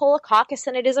harder to pull a caucus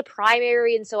than it is a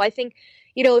primary. And so I think,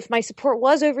 if my support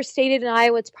was overstated in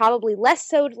Iowa, it's probably less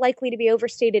so likely to be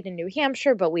overstated in New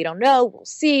Hampshire, but we don't know. We'll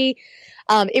see.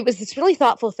 It was this really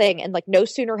thoughtful thing. And no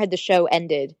sooner had the show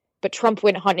ended, but Trump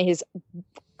went on his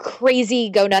crazy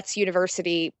Go Nuts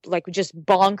University, just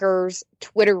bonkers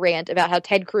Twitter rant about how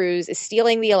Ted Cruz is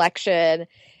stealing the election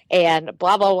and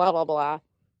blah, blah, blah, blah, blah.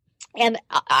 And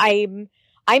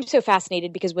I'm so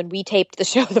fascinated because when we taped the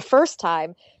show the first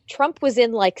time, Trump was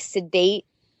in sedate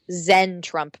Zen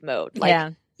Trump mode.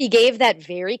 He gave that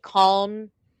very calm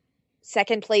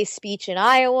second place speech in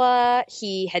Iowa.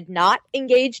 He had not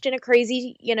engaged in a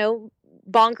crazy,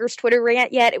 bonkers Twitter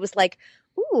rant yet. It was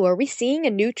ooh, are we seeing a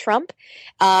new Trump?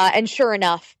 And sure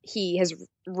enough, he has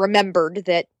remembered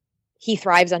that he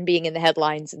thrives on being in the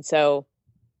headlines. And so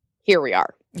here we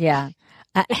are. Yeah.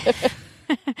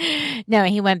 No,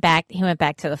 he went back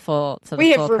to the full.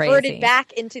 We have reverted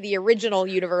back into the original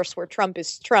universe where Trump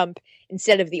is Trump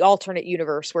instead of the alternate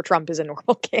universe where Trump is a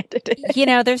normal candidate.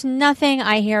 There's nothing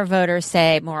I hear voters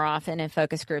say more often in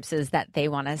focus groups is that they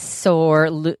want a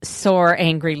sore,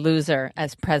 angry loser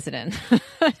as president.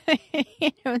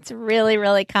 It's really,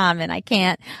 really common. I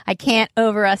can't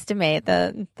overestimate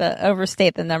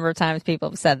overstate the number of times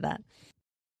people have said that.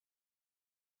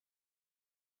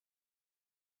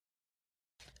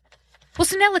 Well,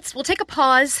 so now we'll take a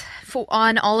pause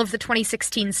on all of the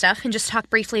 2016 stuff and just talk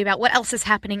briefly about what else is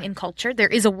happening in culture. There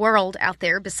is a world out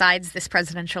there besides this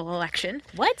presidential election.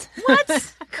 What?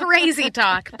 Crazy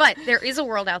talk. But there is a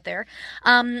world out there.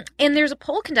 And there's a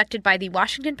poll conducted by the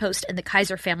Washington Post and the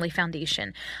Kaiser Family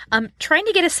Foundation trying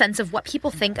to get a sense of what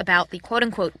people think about the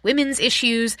quote-unquote women's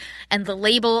issues and the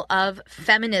label of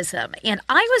feminism. And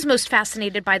I was most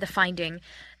fascinated by the finding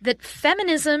that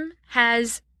feminism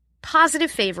has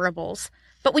positive favorables,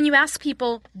 but when you ask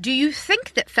people, do you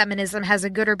think that feminism has a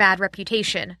good or bad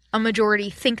reputation? A majority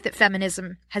think that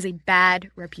feminism has a bad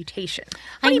reputation.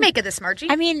 What do you make of this, Margie?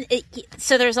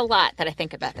 So there's a lot that I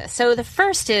think about this. So the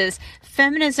first is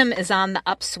feminism is on the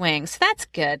upswing. So that's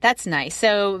good. That's nice.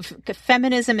 So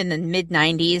feminism in the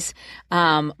mid-90s,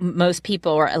 most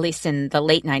people, or at least in the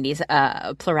late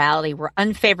 90s, plurality were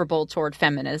unfavorable toward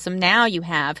feminism. Now you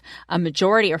have a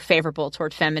majority are favorable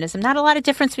toward feminism. Not a lot of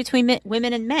difference between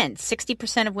women and men.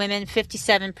 60% of women,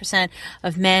 57%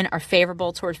 of men are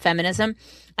favorable toward feminism.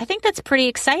 I think that's pretty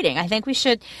exciting. I think we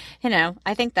should,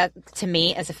 I think that to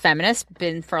me as a feminist,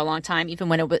 been for a long time, even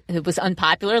when it was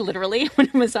unpopular, literally when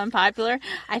it was unpopular.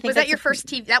 I think that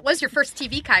was your first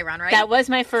TV Chiron, right? That was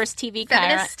my first TV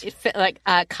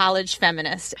Chiron, college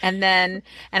feminist. And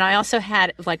I also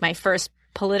had my first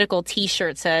political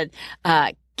T-shirt said,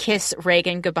 Kiss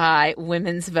Reagan Goodbye,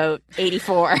 Women's Vote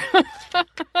 84.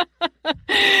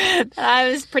 I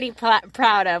was pretty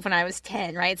proud of when I was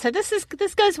 10, right? So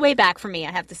this goes way back for me,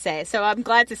 I have to say. So I'm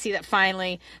glad to see that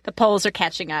finally the polls are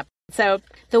catching up. So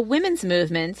the women's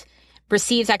movement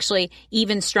receives actually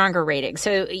even stronger ratings.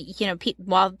 So,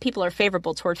 while people are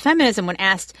favorable toward feminism, when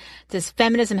asked, does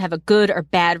feminism have a good or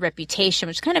bad reputation,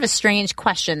 which is kind of a strange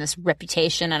question, this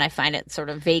reputation, and I find it sort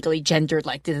of vaguely gendered,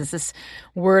 does this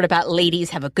word about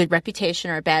ladies have a good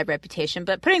reputation or a bad reputation?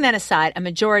 But putting that aside, a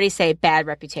majority say bad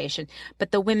reputation,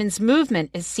 but the women's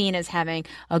movement is seen as having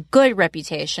a good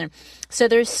reputation. So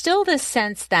there's still this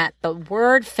sense that the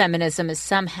word feminism is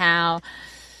somehow,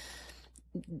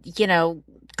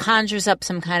 conjures up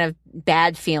some kind of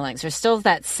bad feelings. There's still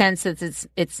that sense that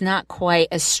it's not quite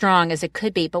as strong as it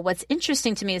could be. But what's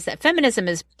interesting to me is that feminism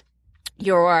is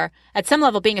at some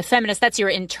level, being a feminist, that's your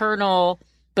internal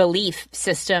belief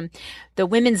system. The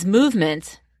women's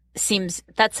movement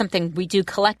that's something we do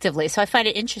collectively. So I find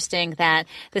it interesting that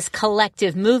this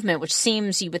collective movement, which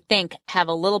seems, you would think, have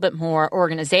a little bit more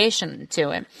organization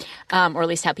to it, or at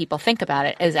least how people think about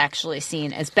it, is actually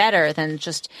seen as better than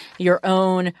just your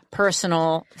own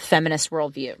personal feminist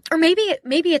worldview. Or maybe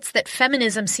it's that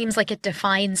feminism seems like it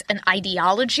defines an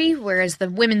ideology, whereas the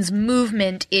women's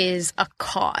movement is a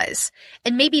cause.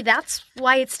 And maybe that's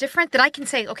why it's different, that I can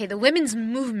say, okay, the women's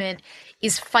movement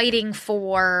is fighting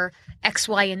for X,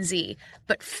 Y, and Z.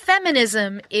 But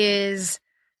feminism is,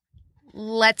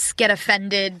 let's get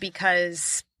offended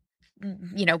because,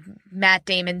 Matt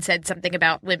Damon said something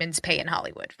about women's pay in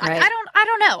Hollywood. Right. I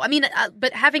don't know.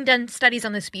 But having done studies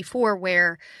on this before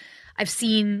where I've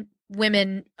seen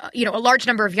women, a large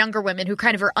number of younger women who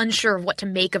kind of are unsure of what to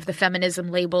make of the feminism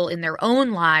label in their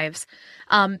own lives,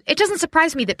 it doesn't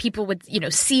surprise me that people would,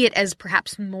 see it as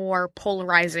perhaps more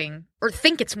polarizing or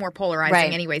think it's more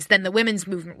polarizing anyways than the women's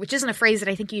movement, which isn't a phrase that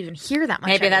I think you even hear that much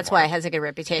Maybe anymore. That's why it has a good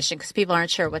reputation, because people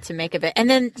aren't sure what to make of it. And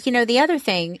then, the other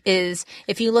thing is,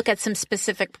 if you look at some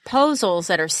specific proposals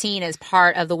that are seen as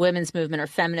part of the women's movement or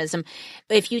feminism,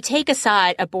 if you take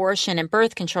aside abortion and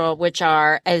birth control, which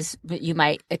are, as you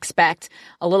might expect,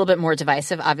 a little bit more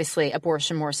divisive, obviously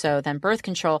abortion more so than birth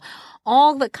control,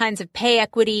 all the kinds of pay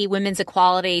equity, women's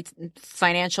equality,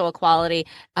 financial equality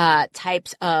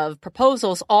types of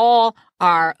proposals all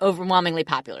are overwhelmingly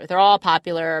popular. They're all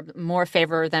popular, more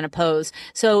favor than oppose.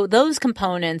 So those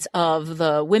components of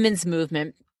the women's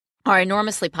movement are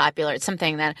enormously popular. It's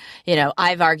something that,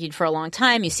 I've argued for a long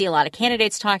time. You see a lot of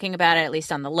candidates talking about it, at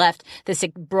least on the left. This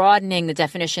broadening the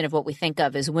definition of what we think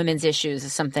of as women's issues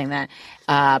is something that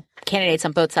candidates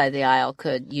on both sides of the aisle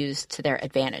could use to their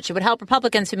advantage. It would help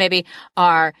Republicans who maybe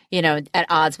are, at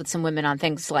odds with some women on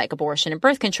things like abortion and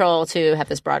birth control to have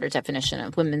this broader definition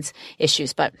of women's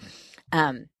issues. But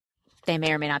they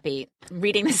may or may not be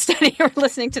reading the study or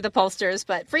listening to the pollsters,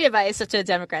 but free advice to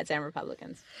Democrats and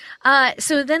Republicans.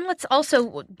 So then let's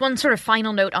also, one sort of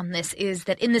final note on this is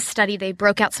that in this study, they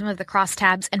broke out some of the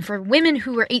crosstabs. And for women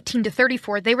who were 18 to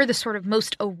 34, they were the sort of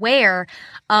most aware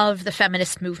of the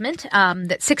feminist movement.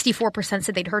 That 64%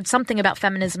 said they'd heard something about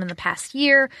feminism in the past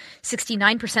year.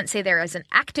 69% say there is an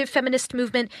active feminist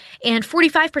movement. And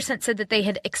 45% said that they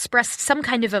had expressed some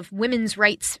kind of a women's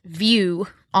rights view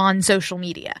on social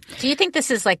media. Do you think this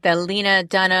is like the Lena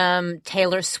Dunham,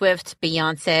 Taylor Swift,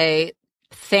 Beyonce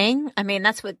thing? I mean,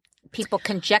 that's what people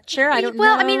conjecture. I don't know.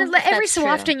 Well, I mean, every so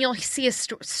often you'll see a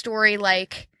story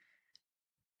like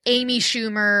Amy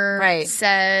Schumer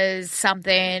says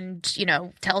something,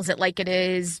 tells it like it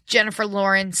is. Jennifer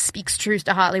Lawrence speaks truth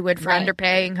to Hollywood for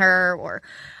underpaying her, or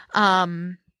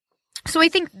so I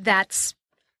think that's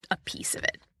a piece of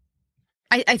it.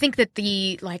 I think that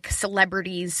the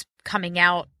celebrities coming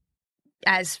out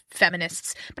as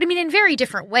feminists, but I mean in very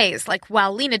different ways. Like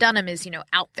while Lena Dunham is,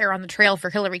 out there on the trail for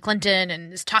Hillary Clinton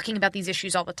and is talking about these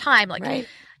issues all the time,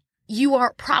 you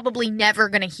are probably never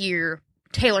going to hear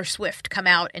Taylor Swift come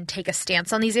out and take a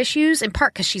stance on these issues, in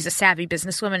part because she's a savvy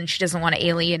businesswoman and she doesn't want to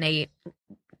alienate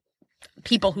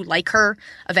people who like her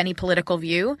of any political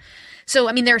view. So,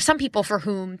 I mean, there are some people for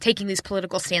whom taking these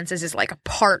political stances is like a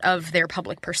part of their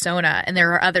public persona, and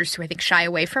there are others who I think shy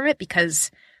away from it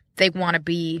because they don't want to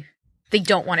be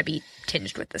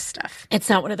tinged with this stuff. It's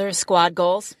not one of their squad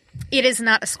goals. It is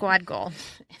not a squad goal.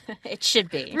 It should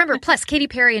be. Remember, plus Katy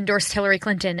Perry endorsed Hillary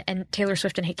Clinton, and Taylor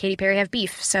Swift and Katy Perry have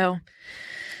beef. So,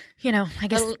 I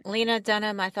guess Lena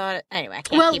Dunham, I thought. Anyway, I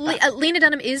can't keep up. Lena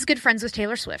Dunham is good friends with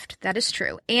Taylor Swift. That is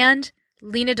true, and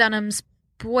Lena Dunham's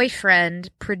boyfriend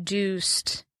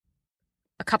produced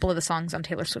a couple of the songs on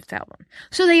Taylor Swift's album.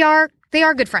 So they are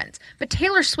good friends. But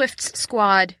Taylor Swift's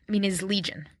squad, is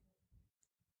legion.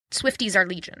 Swifties are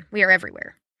legion. We are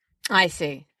everywhere. I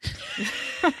see.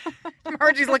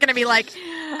 Margie's looking at me like,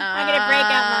 I'm going to break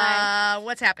out mine.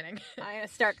 What's happening? I'm going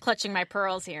to start clutching my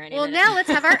pearls here. Well, now let's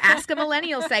have our Ask a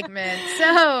Millennial segment.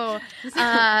 So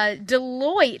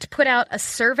Deloitte put out a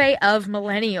survey of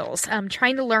millennials,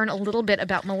 trying to learn a little bit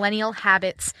about millennial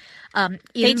habits.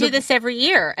 They do this every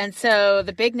year. And so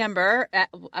the big number,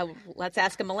 let's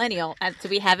ask a millennial. Do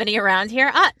we have any around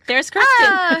here? There's Kristen.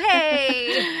 Oh,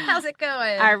 hey. How's it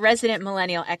going? Our resident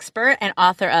millennial expert and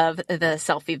author of The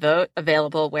Selfie Vote,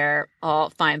 available where all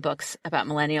fine books about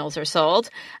millennials are sold.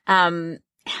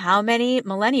 How many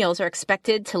millennials are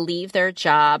expected to leave their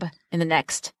job in the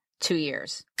next 2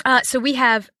 years? So we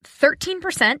have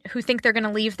 13% who think they're going to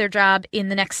leave their job in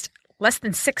the next less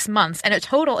than 6 months, and a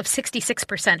total of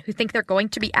 66% who think they're going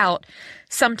to be out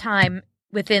sometime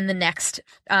within the next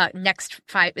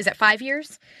 5, is that 5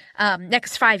 years?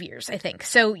 Next 5 years, I think.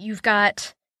 So you've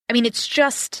got,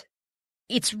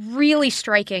 it's really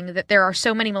striking that there are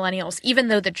so many millennials, even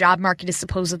though the job market is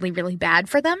supposedly really bad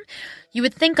for them. You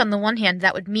would think on the one hand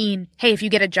that would mean, hey, if you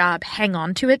get a job, hang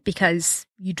on to it because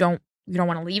you don't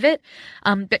want to leave it.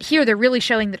 But here they're really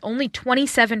showing that only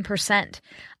 27%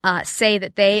 say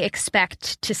that they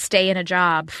expect to stay in a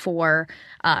job for,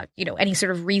 any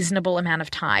sort of reasonable amount of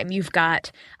time. You've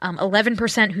got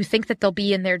 11% who think that they'll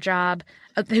be in their job,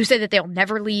 who say that they'll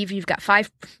never leave. You've got 5%,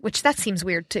 which that seems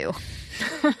weird too.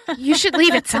 You should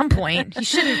leave at some point. You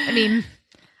shouldn't,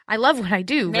 I love what I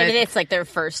do. Maybe it's like their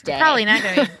first day. Probably not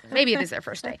going to. Maybe it is their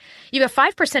first day. You have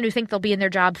 5% who think they'll be in their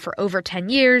job for over 10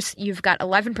 years. You've got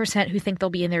 11% who think they'll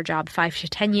be in their job 5 to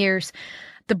 10 years.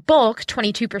 The bulk,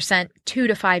 22%, 2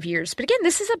 to 5 years. But again,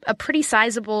 this is a pretty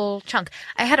sizable chunk.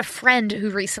 I had a friend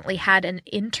who recently had an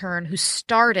intern who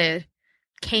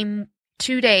came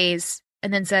 2 days,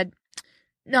 and then said,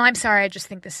 no, I'm sorry, I just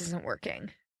think this isn't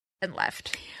working, and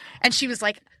left. And she was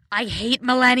like, I hate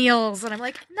millennials. And I'm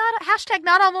like,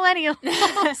 not all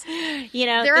millennials.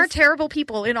 There are terrible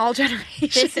people in all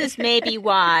generations. This is maybe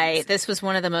why this was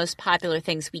one of the most popular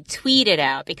things we tweeted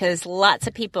out, because lots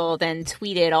of people then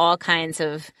tweeted all kinds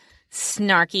of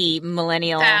snarky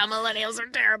millennials are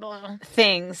terrible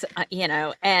things,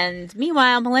 and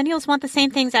meanwhile millennials want the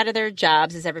same things out of their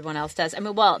jobs as everyone else does.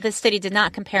 This study did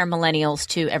not compare millennials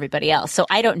to everybody else, so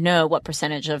I don't know what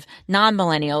percentage of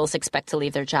non-millennials expect to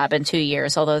leave their job in 2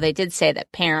 years, although they did say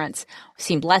that parents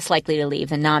seemed less likely to leave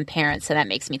than non-parents, so that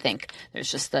makes me think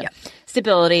there's just the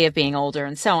stability of being older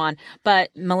and so on.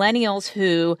 But millennials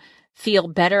who feel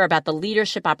better about the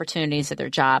leadership opportunities of their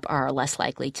job are less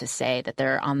likely to say that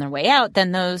they're on their way out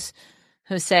than those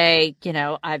who say,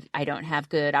 I don't have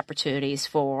good opportunities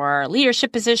for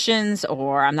leadership positions,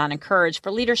 or I'm not encouraged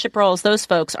for leadership roles. Those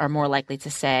folks are more likely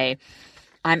to say,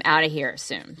 I'm out of here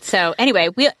soon. So anyway,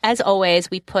 as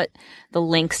always, we put the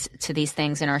links to these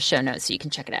things in our show notes so you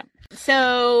can check it out.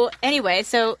 So anyway,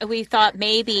 we thought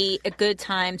maybe a good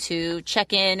time to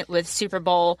check in with Super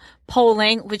Bowl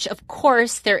polling, which of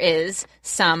course there is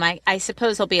some. I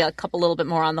suppose there'll be a couple little bit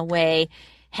more on the way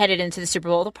headed into the Super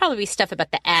Bowl. There'll probably be stuff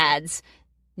about the ads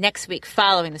next week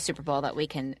following the Super Bowl that we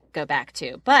can go back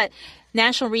to. But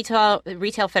National Retail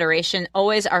Federation,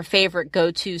 always our favorite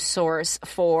go-to source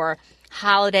for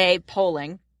holiday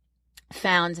polling,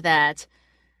 found that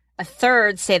a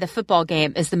third say the football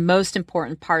game is the most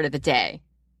important part of the day.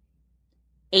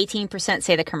 18%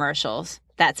 say the commercials.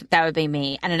 That would be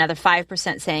me. And another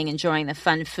 5% saying enjoying the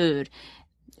fun food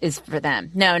is for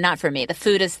them. No, not for me. The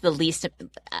food is the least.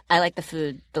 I like the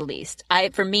food the least.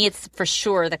 For me, it's for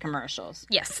sure the commercials.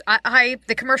 Yes.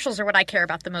 The commercials are what I care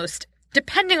about the most,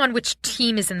 depending on which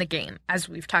team is in the game, as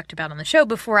we've talked about on the show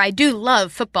before. I do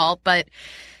love football, but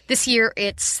this year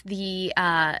it's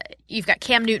you've got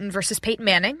Cam Newton versus Peyton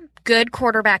Manning. Good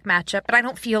quarterback matchup, but I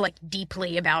don't feel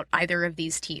deeply about either of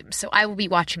these teams. So I will be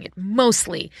watching it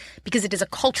mostly because it is a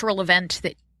cultural event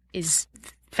that is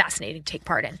fascinating to take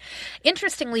part in.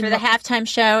 Interestingly, for the halftime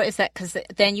show, is that because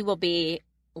then you will be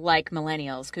like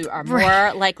millennials who are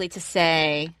more likely to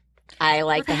say, I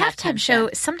like the halftime show.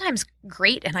 Sometimes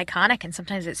great and iconic, and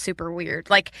sometimes it's super weird.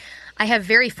 I have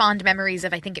very fond memories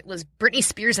of, I think it was Britney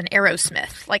Spears and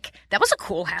Aerosmith. That was a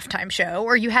cool halftime show.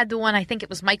 Or you had the one, I think it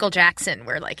was Michael Jackson,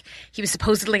 where he was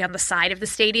supposedly on the side of the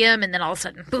stadium, and then all of a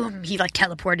sudden, boom, he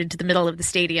teleported to the middle of the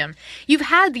stadium. You've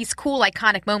had these cool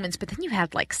iconic moments, but then you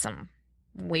had some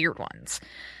weird ones.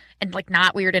 And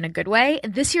not weird in a good way.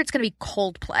 And this year it's going to be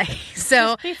Coldplay.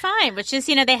 So it'll be fine, which is,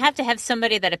 they have to have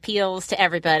somebody that appeals to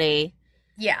everybody.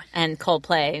 Yeah. And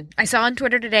Coldplay. I saw on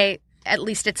Twitter today, at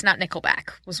least it's not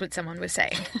Nickelback, was what someone was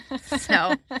saying.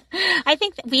 So I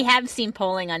think we have seen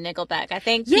polling on Nickelback. I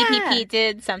think PPP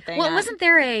did something. Well, wasn't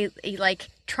there a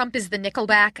Trump is the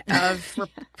Nickelback of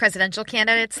presidential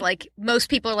candidates? Most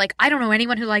people are I don't know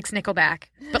anyone who likes Nickelback.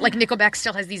 But Nickelback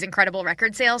still has these incredible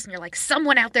record sales, and you're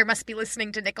someone out there must be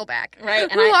listening to Nickelback.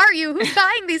 Right. Who are you? Who's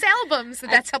buying these albums?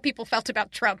 That's how people felt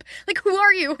about Trump. Who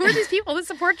are you? Who are these people that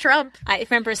support Trump? I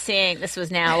remember seeing, this was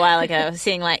now a while ago,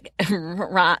 seeing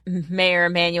Mayor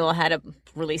Emanuel had to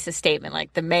release a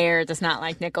statement the mayor does not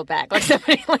like Nickelback.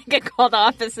 Somebody get called the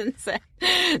office and said,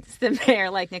 does the mayor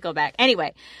like Nickelback?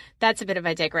 Anyway, that's a bit of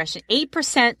a digression.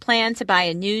 8% plan to buy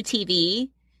a new TV.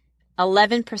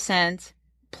 11%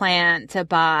 plan to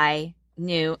buy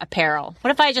new apparel.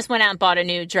 What if I just went out and bought a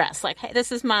new dress? Hey,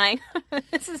 this is my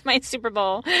Super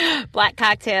Bowl black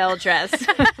cocktail dress.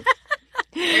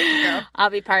 There you go. I'll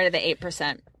be part of the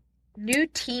 8%. New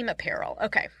team apparel.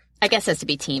 Okay. I guess it has to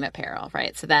be team apparel,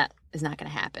 right? So that is not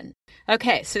going to happen.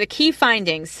 Okay, so the key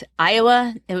findings.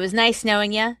 Iowa, it was nice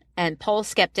knowing you. And poll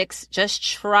skeptics, just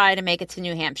try to make it to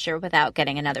New Hampshire without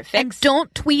getting another fix. And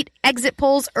don't tweet exit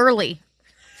polls early.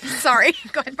 Sorry.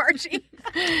 Go ahead, Margie.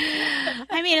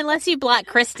 Unless you block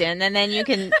Kristen, and then you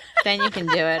can do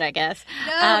it, I guess.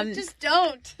 No, just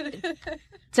don't.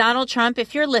 Donald Trump,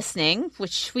 if you're listening,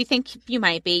 which we think you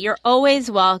might be, you're always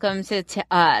welcome to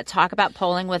talk about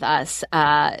polling with us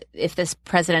if this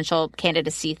presidential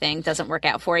candidacy thing doesn't work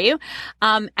out for you.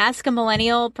 Ask a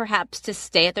millennial perhaps to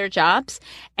stay at their jobs.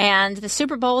 And the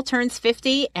Super Bowl turns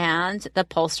 50 and the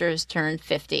pollsters turn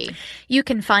 50. You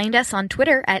can find us on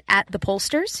Twitter at the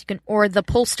pollsters, or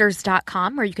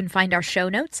thepollsters.com, where you can find our show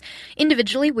notes.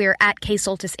 Individually, we're at Kay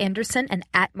Soltis Anderson and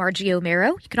at Margie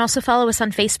O'Mero. You can also follow us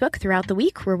on Facebook throughout the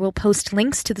week, where we'll post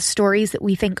links to the stories that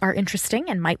we think are interesting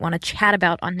and might want to chat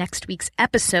about on next week's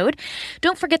episode.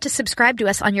 Don't forget to subscribe to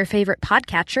us on your favorite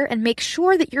podcatcher, and make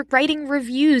sure that you're writing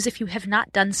reviews if you have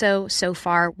not done so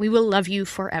far. We will love you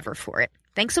forever for it.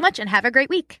 Thanks so much and have a great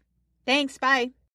week. Thanks. Bye.